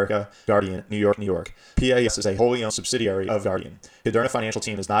Company of America, Guardian, New York, New York. PAS is a wholly owned subsidiary of Guardian. Caderna Financial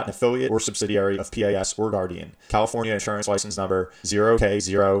Team is not an affiliate or subsidiary of PAS or Guardian. California Insurance License Number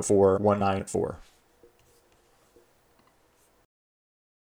 0K04194.